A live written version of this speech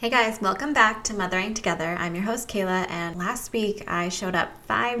Hey guys, welcome back to Mothering Together. I'm your host Kayla, and last week I showed up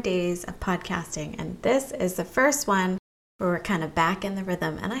 5 days of podcasting, and this is the first one where we're kind of back in the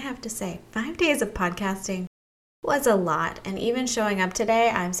rhythm. And I have to say, 5 days of podcasting was a lot, and even showing up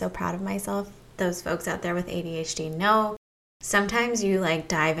today, I'm so proud of myself. Those folks out there with ADHD know sometimes you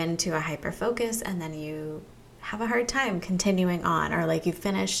dive into a hyper focus and then you have a hard time continuing on, or you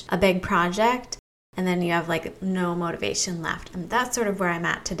finish a big project and then you have no motivation left. And that's sort of where I'm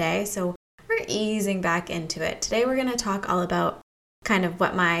at today. So we're easing back into it. Today we're going to talk all about kind of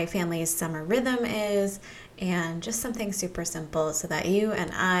what my family's summer rhythm is and just something super simple so that you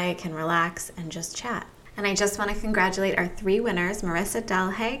and I can relax and just chat. And I just want to congratulate our 3 winners, Marissa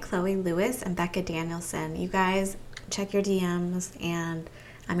Delhay, Chloe Lewis, and Becca Danielson. You guys check your DMs and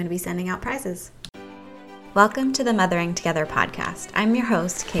I'm going to be sending out prizes. Welcome to the Mothering Together podcast. I'm your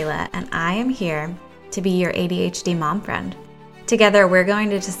host, Kayla, and I am here to be your ADHD mom friend. Together, we're going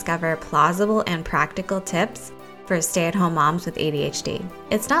to discover plausible and practical tips for stay-at-home moms with ADHD.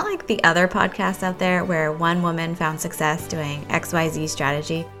 It's not like the other podcasts out there where one woman found success doing XYZ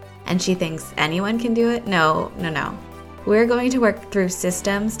strategy and she thinks anyone can do it. No. We're going to work through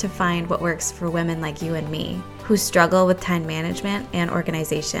systems to find what works for women like you and me, who struggle with time management and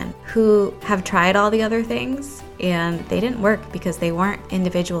organization, who have tried all the other things and they didn't work because they weren't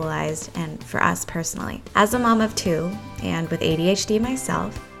individualized and for us personally. As a mom of 2 and with ADHD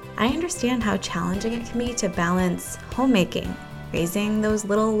myself, I understand how challenging it can be to balance homemaking, raising those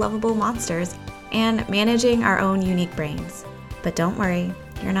little lovable monsters, and managing our own unique brains. But don't worry,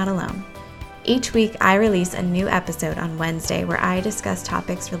 you're not alone. Each week, I release a new episode on Wednesday where I discuss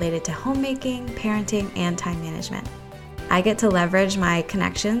topics related to homemaking, parenting, and time management. I get to leverage my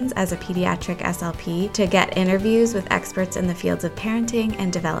connections as a pediatric SLP to get interviews with experts in the fields of parenting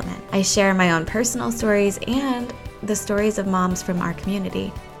and development. I share my own personal stories and the stories of moms from our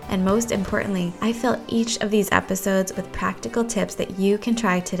community. And most importantly, I fill each of these episodes with practical tips that you can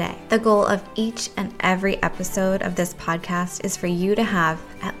try today. The goal of each and every episode of this podcast is for you to have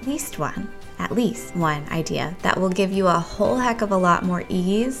at least one idea that will give you a whole heck of a lot more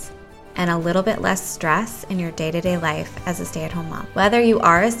ease and a little bit less stress in your day-to-day life as a stay-at-home mom. Whether you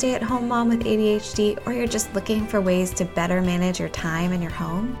are a stay-at-home mom with ADHD or you're just looking for ways to better manage your time in your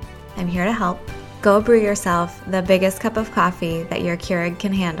home, I'm here to help. Go brew yourself the biggest cup of coffee that your Keurig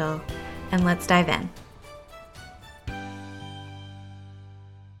can handle, and let's dive in.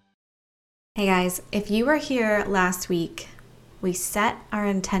 Hey guys, if you were here last week, we set our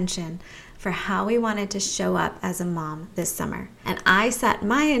intention for how we wanted to show up as a mom this summer. And I set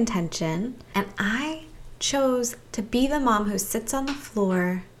my intention, and I chose to be the mom who sits on the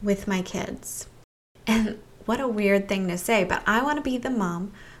floor with my kids. And what a weird thing to say, but I want to be the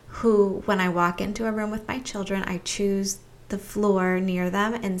mom who, when I walk into a room with my children, I choose the floor near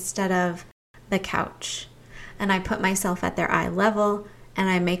them instead of the couch. And I put myself at their eye level, and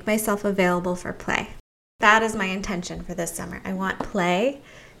I make myself available for play. That is my intention for this summer. I want play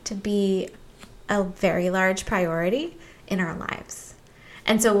to be a very large priority in our lives.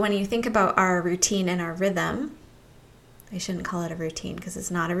 And so when you think about our routine and our rhythm, I shouldn't call it a routine because it's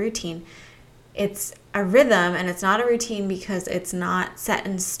not a routine. It's a rhythm, and it's not a routine because it's not set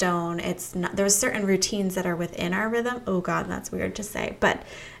in stone. There's certain routines that are within our rhythm. Oh God, that's weird to say. But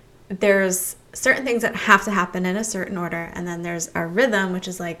there's certain things that have to happen in a certain order. And then there's our rhythm, which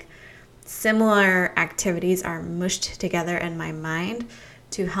is similar activities are mushed together in my mind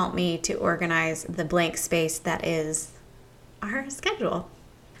to help me to organize the blank space that is our schedule.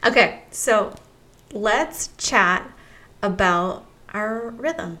 Okay, so let's chat about our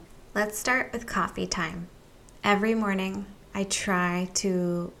rhythm. Let's start with coffee time. Every morning, I try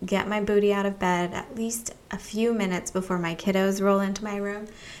to get my booty out of bed at least a few minutes before my kiddos roll into my room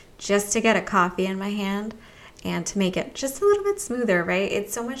just to get a coffee in my hand and to make it just a little bit smoother, right?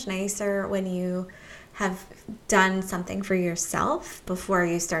 It's so much nicer when you have done something for yourself before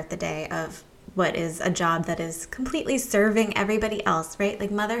you start the day of what is a job that is completely serving everybody else,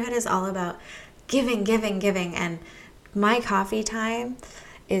 right? Motherhood is all about giving, and my coffee time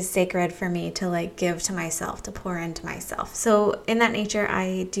is sacred for me to give to myself, to pour into myself. So in that nature,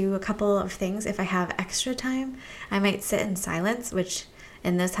 I do a couple of things. If I have extra time, I might sit in silence, which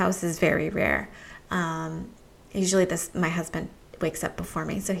in this house is very rare. Usually my husband wakes up before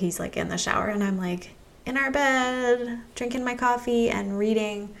me, so he's in the shower and I'm in our bed, drinking my coffee and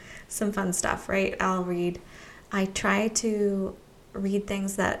reading some fun stuff, right? I try to read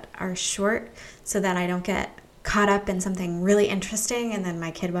things that are short so that I don't get caught up in something really interesting and then my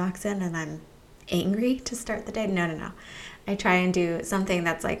kid walks in and I'm angry to start the day. No. I try and do something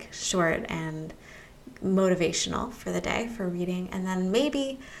that's short and motivational for the day for reading. And then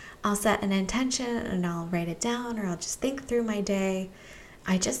maybe I'll set an intention and I'll write it down, or I'll just think through my day.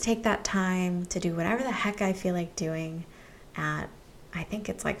 I just take that time to do whatever the heck I feel like doing at, I think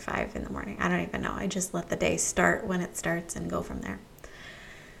it's like 5 in the morning. I don't even know. I just let the day start when it starts and go from there.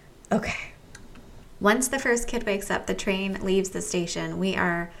 Okay. Once the first kid wakes up, the train leaves the station. We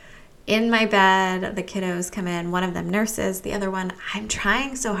are in my bed. The kiddos come in. One of them nurses. The other one, I'm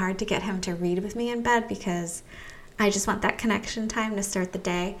trying so hard to get him to read with me in bed because I just want that connection time to start the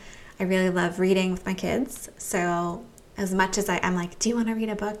day. I really love reading with my kids. So as much as I'm like, do you want to read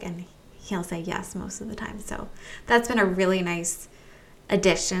a book? And he'll say yes most of the time. So that's been a really nice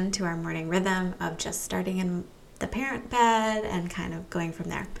addition to our morning rhythm of just starting in the parent bed and kind of going from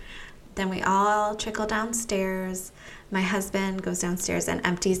there. Then we all trickle downstairs. My husband goes downstairs and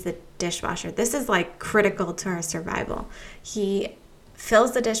empties the dishwasher. This is like critical to our survival. He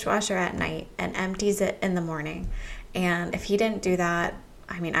fills the dishwasher at night and empties it in the morning. And if he didn't do that,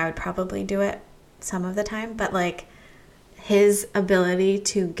 I mean, I would probably do it some of the time, but like his ability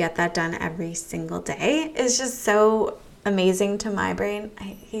to get that done every single day is just so amazing to my brain.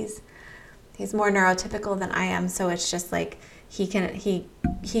 He's more neurotypical than I am, so it's just like he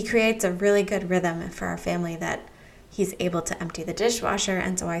creates a really good rhythm for our family that he's able to empty the dishwasher.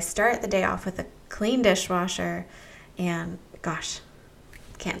 And so I start the day off with a clean dishwasher, and gosh,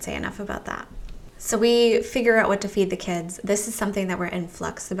 can't say enough about that. So we figure out what to feed the kids. This is something that we're in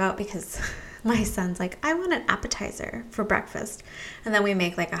flux about because my son's like, I want an appetizer for breakfast. And then we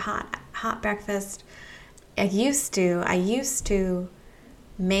make like a hot breakfast. I used to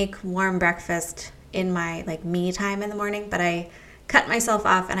make warm breakfast in my like me time in the morning, but I cut myself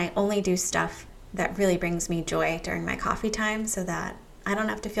off and I only do stuff that really brings me joy during my coffee time so that I don't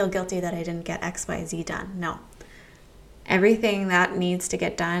have to feel guilty that I didn't get XYZ done. No. Everything that needs to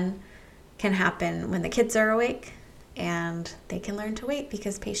get done can happen when the kids are awake, and they can learn to wait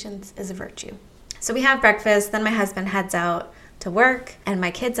because patience is a virtue. So we have breakfast, then my husband heads out to work, and my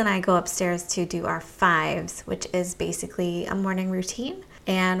kids and I go upstairs to do our 5s, which is basically a morning routine.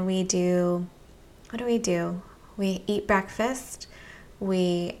 And we do, what do? We eat breakfast,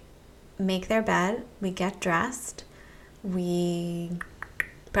 we make their bed, we get dressed, we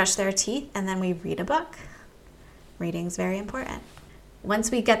brush their teeth, and then we read a book. Reading's very important.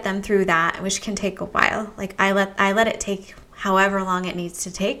 Once we get them through that, which can take a while, like I let it take however long it needs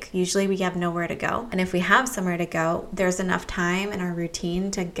to take. Usually we have nowhere to go. And if we have somewhere to go, there's enough time in our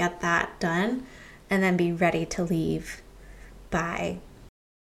routine to get that done and then be ready to leave by,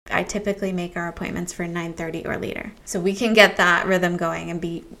 I typically make our appointments for 9:30 or later. So we can get that rhythm going and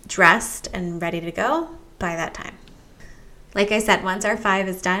be dressed and ready to go by that time. Like I said, once our 5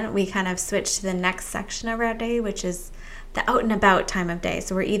 is done, we kind of switch to the next section of our day, which is the out and about time of day.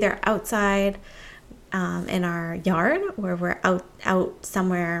 So we're either outside in our yard, or we're out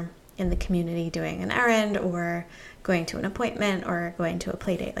somewhere in the community doing an errand or going to an appointment or going to a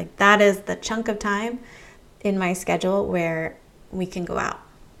play date. Like that is the chunk of time in my schedule where we can go out.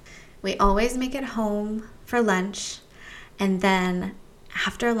 We always make it home for lunch, and then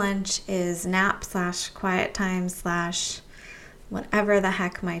after lunch is nap / quiet time / whatever the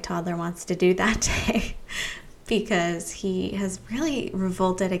heck my toddler wants to do that day. Because he has really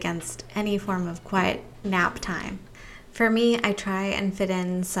revolted against any form of quiet nap time. For me, I try and fit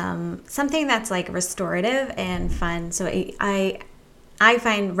in something that's like restorative and fun. So I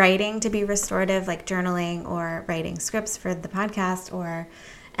find writing to be restorative, like journaling or writing scripts for the podcast or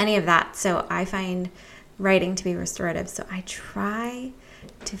any of that. So I find writing to be restorative. So I try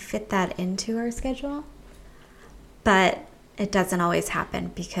to fit that into our schedule. But it doesn't always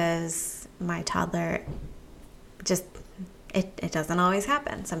happen because my toddler it doesn't always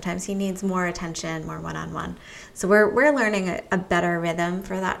happen. Sometimes he needs more attention, more one-on-one. So we're learning a better rhythm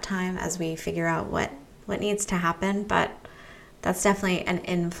for that time as we figure out what needs to happen, but that's definitely an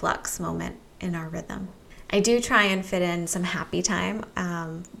influx moment in our rhythm. I do try and fit in some happy time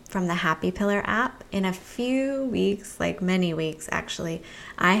from the Happy Pillar app. In a few weeks, like many weeks actually,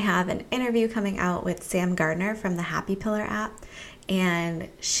 I have an interview coming out with Sam Gardner from the Happy Pillar app. And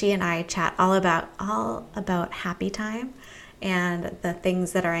she and I chat all about happy time and the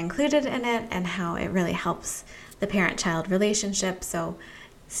things that are included in it and how it really helps the parent-child relationship. So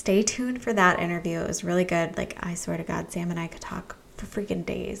stay tuned for that interview. It was really good. Like, I swear to God, Sam and I could talk for freaking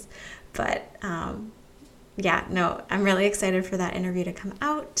days. But I'm really excited for that interview to come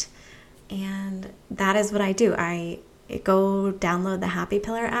out. And that is what I do. I go download the Happy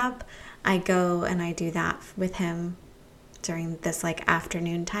Pillar app. I go and I do that with him during this like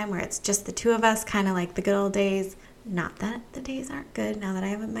afternoon time where it's just the two of us, kind of like the good old days. Not that the days aren't good now that I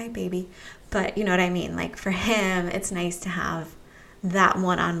have my baby, but you know what I mean? Like for him, it's nice to have that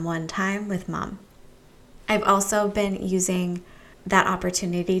one-on-one time with mom. I've also been using that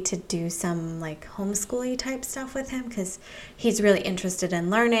opportunity to do some like homeschooling type stuff with him because he's really interested in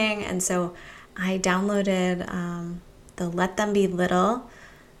learning. And so I downloaded the Let Them Be Little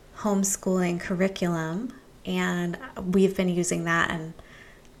homeschooling curriculum, and we've been using that. And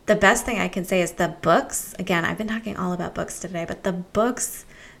the best thing I can say is the books, again, I've been talking all about books today, but the books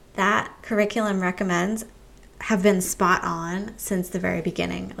that curriculum recommends have been spot on since the very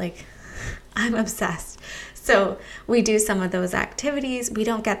beginning. Like, I'm obsessed. So we do some of those activities. We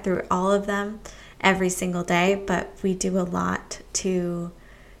don't get through all of them every single day, but we do a lot to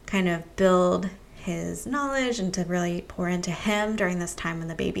kind of build his knowledge and to really pour into him during this time when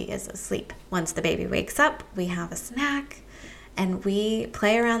the baby is asleep. Once the baby wakes up, we have a snack and we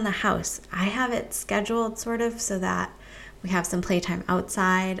play around the house. I have it scheduled sort of so that we have some playtime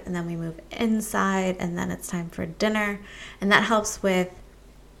outside and then we move inside and then it's time for dinner. And that helps with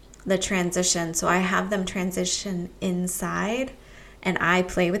the transition. So I have them transition inside and I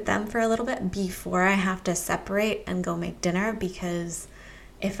play with them for a little bit before I have to separate and go make dinner, because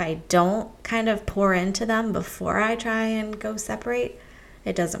if I don't kind of pour into them before I try and go separate,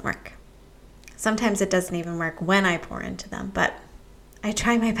 it doesn't work. Sometimes it doesn't even work when I pour into them, but I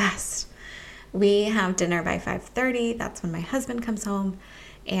try my best. We have dinner by 5:30. That's when my husband comes home,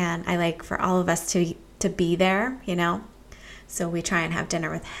 and I like for all of us to be there, you know. So we try and have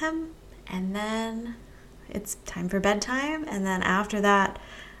dinner with him, and then it's time for bedtime, and then after that,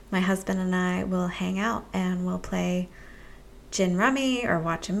 my husband and I will hang out and we'll play gin rummy or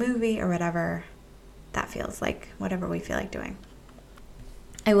watch a movie or whatever that feels like, whatever we feel like doing.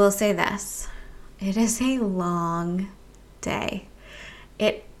 I will say this, it is a long day.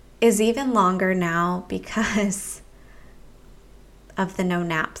 It is even longer now because of the no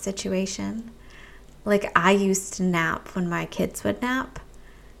nap situation. Like, I used to nap when my kids would nap,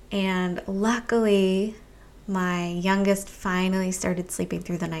 and luckily my youngest finally started sleeping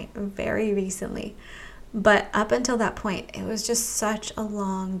through the night very recently. But up until that point, it was just such a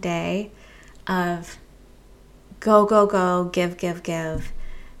long day of go, go, go, give, give, give,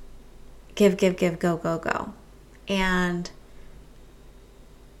 give, give, give, go, go, go. And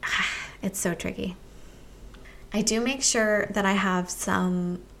it's so tricky. I do make sure that I have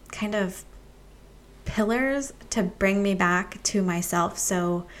some kind of pillars to bring me back to myself.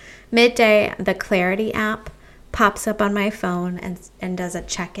 So midday, the Clarity app pops up on my phone and does a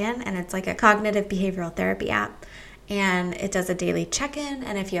check-in, and it's like a cognitive behavioral therapy app, and it does a daily check-in,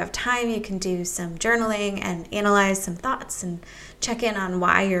 and if you have time you can do some journaling and analyze some thoughts and check in on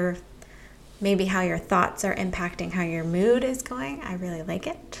why maybe how your thoughts are impacting how your mood is going. I really like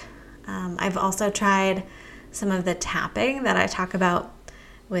it. I've also tried some of the tapping that I talk about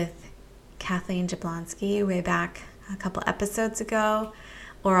with Kathleen Jablonski way back a couple episodes ago,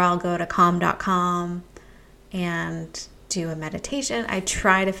 or I'll go to calm.com and do a meditation. I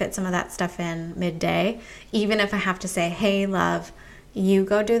try to fit some of that stuff in midday, even if I have to say, hey, love, you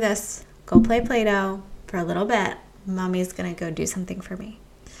go do this, go play Play-Doh for a little bit. Mommy's going to go do something for me.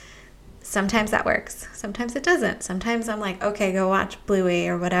 Sometimes that works. Sometimes it doesn't. Sometimes I'm like, okay, go watch Bluey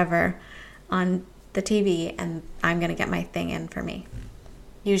or whatever on the TV, and I'm going to get my thing in for me.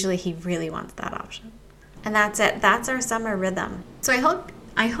 Usually he really wants that option. And that's it. That's our summer rhythm. So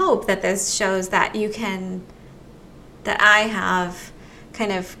I hope that this shows that that I have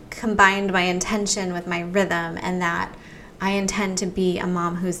kind of combined my intention with my rhythm, and that I intend to be a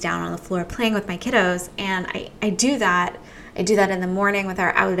mom who's down on the floor playing with my kiddos. And I do that. I do that in the morning with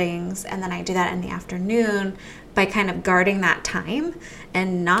our outings, and then I do that in the afternoon by kind of guarding that time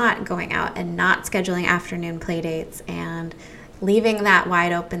and not going out and not scheduling afternoon play dates and leaving that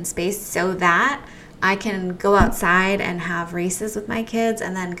wide open space so that I can go outside and have races with my kids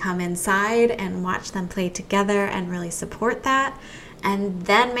and then come inside and watch them play together and really support that, and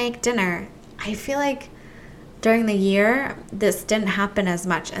then make dinner. I feel like during the year, this didn't happen as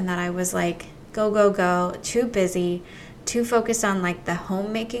much, and that I was like, go, go, go, too busy, too focused on like the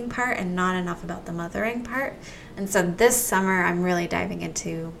homemaking part and not enough about the mothering part. And so this summer, I'm really diving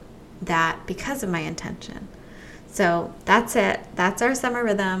into that because of my intention. So that's it. That's our summer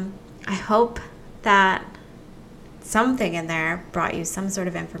rhythm. I hope that something in there brought you some sort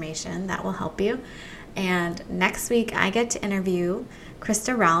of information that will help you. And next week, I get to interview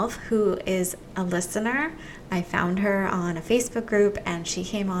Krista Ralph, who is a listener. I found her on a Facebook group, and she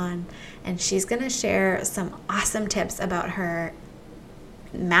came on, and she's going to share some awesome tips about her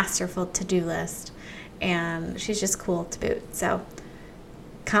masterful to-do list. And she's just cool to boot. So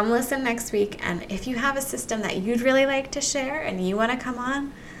come listen next week. And if you have a system that you'd really like to share and you want to come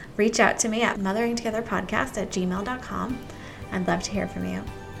on, reach out to me at motheringtogetherpodcast@gmail.com. I'd love to hear from you.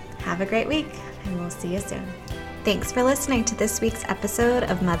 Have a great week, and we'll see you soon. Thanks for listening to this week's episode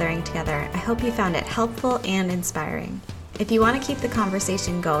of Mothering Together. I hope you found it helpful and inspiring. If you want to keep the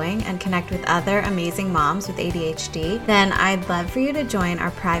conversation going and connect with other amazing moms with ADHD, then I'd love for you to join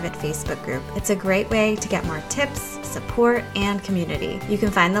our private Facebook group. It's a great way to get more tips, support, and community. You can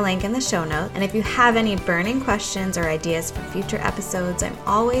find the link in the show notes. And if you have any burning questions or ideas for future episodes, I'm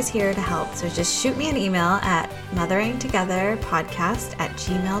always here to help. So just shoot me an email at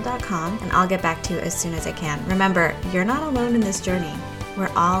motheringtogetherpodcast@gmail.com, and I'll get back to you as soon as I can. Remember, you're not alone in this journey.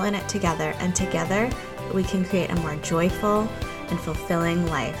 We're all in it together, and together we can create a more joyful and fulfilling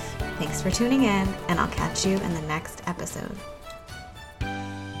life. Thanks for tuning in, and I'll catch you in the next episode.